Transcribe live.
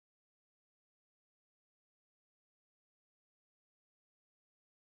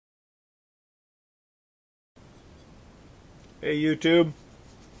Hey YouTube,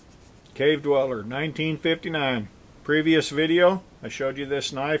 Cave Dweller 1959. Previous video I showed you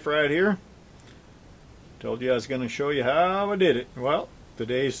this knife right here. Told you I was going to show you how I did it. Well,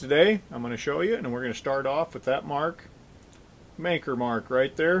 today's today. I'm going to show you, and we're going to start off with that mark, maker mark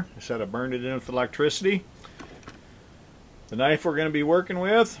right there. I said I burned it in with electricity. The knife we're going to be working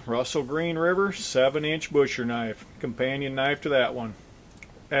with, Russell Green River 7-inch butcher knife, companion knife to that one.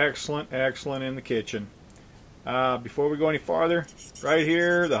 Excellent, excellent in the kitchen. Before we go any farther, right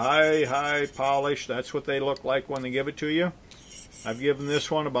here, the high polish, that's what they look like when they give it to you. I've given this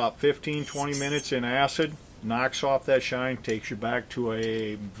one about 15-20 minutes in acid. Knocks off that shine, takes you back to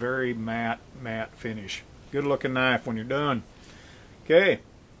a very matte finish. Good looking knife when you're done. Okay,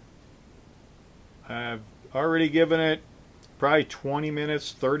 I've already given it probably 20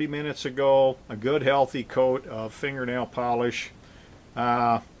 minutes, 30 minutes ago, a good healthy coat of fingernail polish.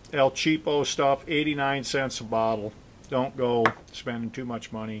 El Cheapo stuff, 89 cents a bottle. Don't go spending too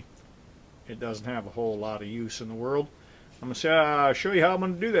much money. It doesn't have a whole lot of use in the world. I'm going to show you how I'm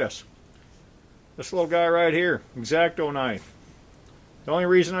going to do this. This little guy right here, X-Acto knife. The only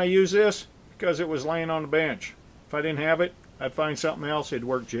reason I use this, because it was laying on the bench. If I didn't have it, I'd find something else. It'd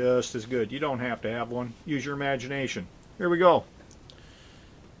work just as good. You don't have to have one. Use your imagination. Here we go.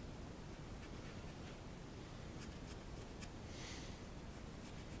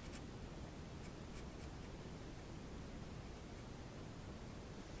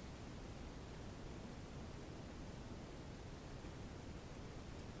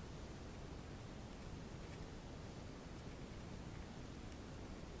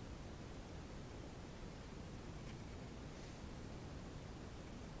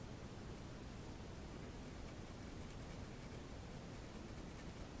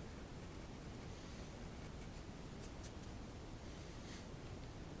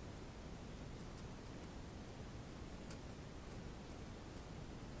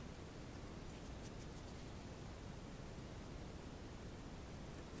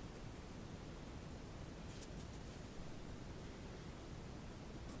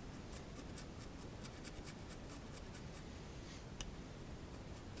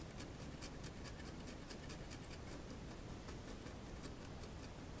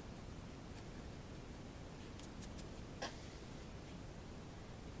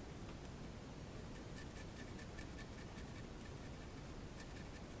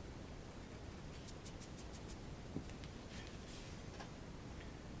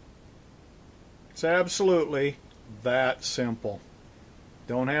 It's absolutely that simple.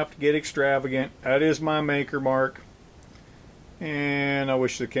 Don't have to get extravagant. That is my maker mark. And I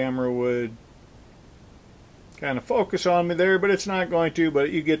wish the camera would kind of focus on me there, but it's not going to, but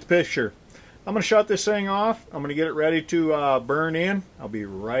you get the picture. I'm going to shut this thing off. I'm going to get it ready to burn in. I'll be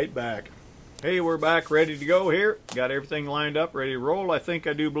right back. Hey, we're back ready to go here. Got everything lined up, ready to roll, I think,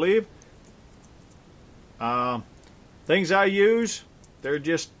 I do believe. Things I use, they're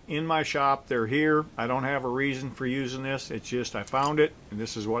just in my shop. They're here. I don't have a reason for using this. It's just I found it, and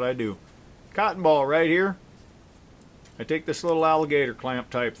this is what I do. Cotton ball right here. I take this little alligator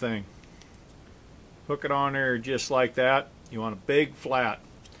clamp type thing. Hook it on there just like that. You want a big flat.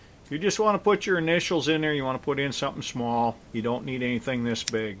 If you just want to put your initials in there, you want to put in something small. You don't need anything this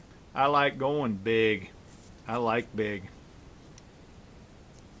big. I like going big. I like big.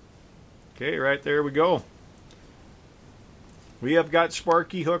 Okay, right there we go. We have got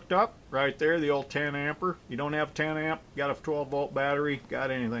Sparky hooked up right there, the old 10 amper. You don't have 10 amp, got a 12 volt battery,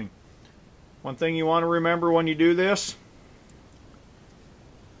 got anything. One thing you want to remember when you do this,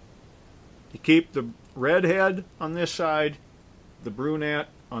 you keep the red head on this side, the brunette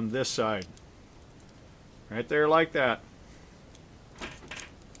on this side. Right there like that.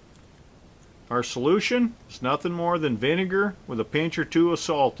 Our solution is nothing more than vinegar with a pinch or two of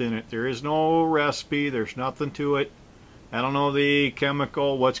salt in it. There is no recipe, there's nothing to it. I don't know the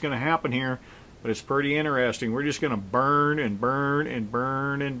chemical, what's going to happen here, but it's pretty interesting. We're just going to burn and burn and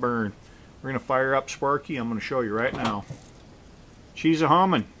burn and burn. We're going to fire up Sparky. I'm going to show you right now. She's a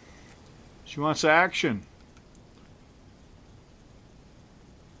humming. She wants action.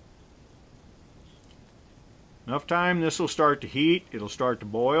 Enough time, this will start to heat. It'll start to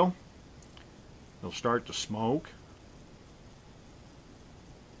boil. It'll start to smoke.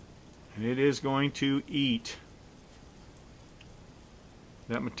 And it is going to eat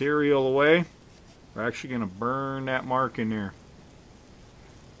that material away. We're actually going to burn that mark in there.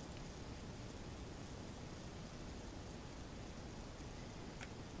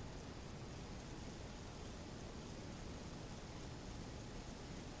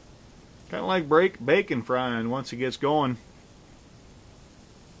 Kind of like bacon frying once it gets going.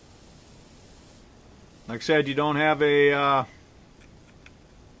 Like I said, you don't have a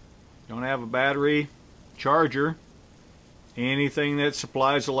battery charger, anything that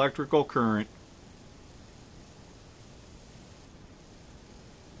supplies electrical current.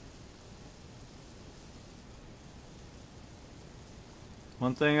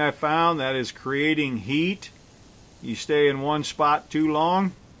 One thing I found that is creating heat. You stay in one spot too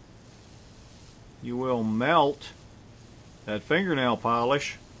long, you will melt that fingernail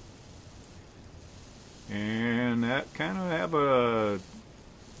polish, and that kind of have a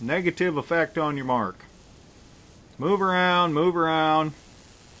negative effect on your mark. Move around, move around.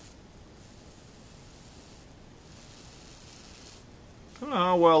 I don't know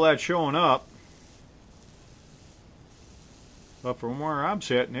how well that's showing up, but from where I'm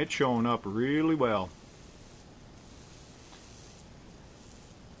sitting, it's showing up really well.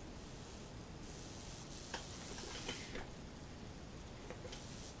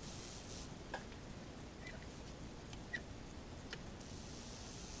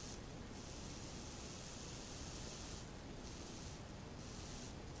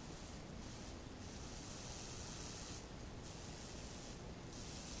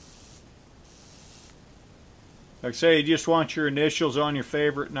 Like I say, you just want your initials on your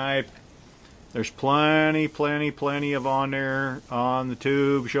favorite knife. There's plenty of on there on the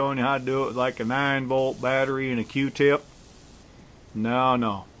tube showing you how to do it with like a 9-volt battery and a Q-tip.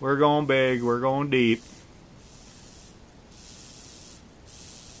 No, we're going big, we're going deep.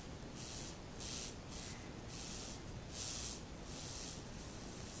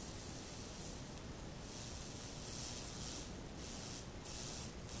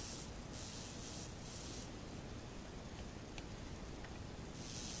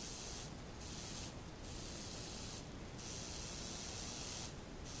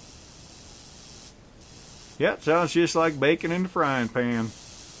 Yeah, it sounds just like bacon in the frying pan.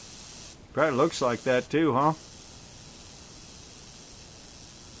 Probably looks like that too, huh?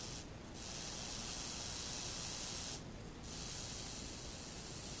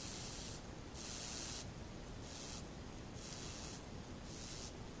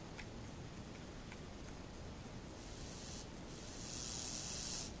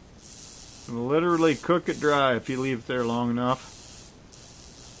 It'll literally cook it dry if you leave it there long enough.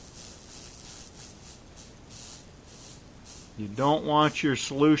 You don't want your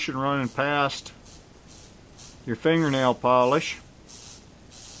solution running past your fingernail polish.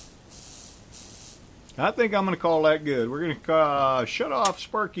 I think I'm going to call that good. We're going to shut off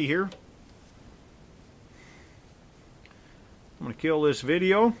Sparky here. I'm going to kill this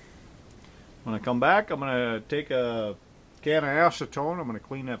video. When I come back, I'm going to take a can of acetone. I'm going to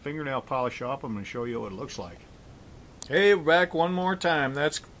clean that fingernail polish off. I'm going to show you what it looks like. Hey, we're back one more time.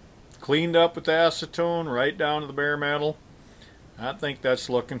 That's cleaned up with acetone right down to the bare metal. I think that's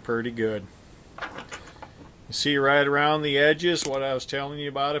looking pretty good. You see right around the edges what I was telling you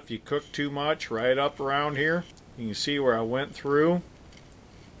about. If you cook too much right up around here, you can see where I went through.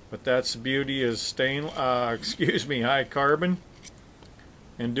 But that's the beauty of high carbon.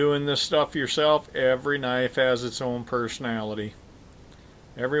 And doing this stuff yourself, every knife has its own personality.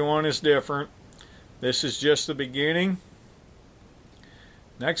 Everyone is different. This is just the beginning.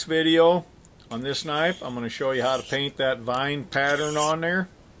 Next video on this knife, I'm going to show you how to paint that vine pattern on there.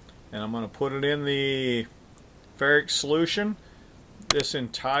 And I'm going to put it in the ferric solution. This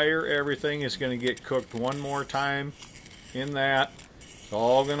entire everything is going to get cooked one more time in that. It's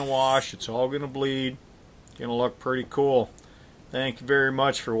all going to wash. It's all going to bleed. It's going to look pretty cool. Thank you very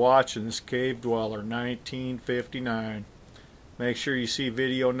much for watching this Cave Dweller 1959. Make sure you see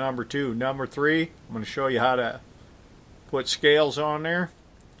video number 2. Number 3, I'm going to show you how to put scales on there.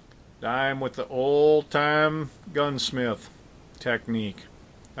 Dime with the old-time gunsmith technique.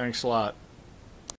 Thanks a lot.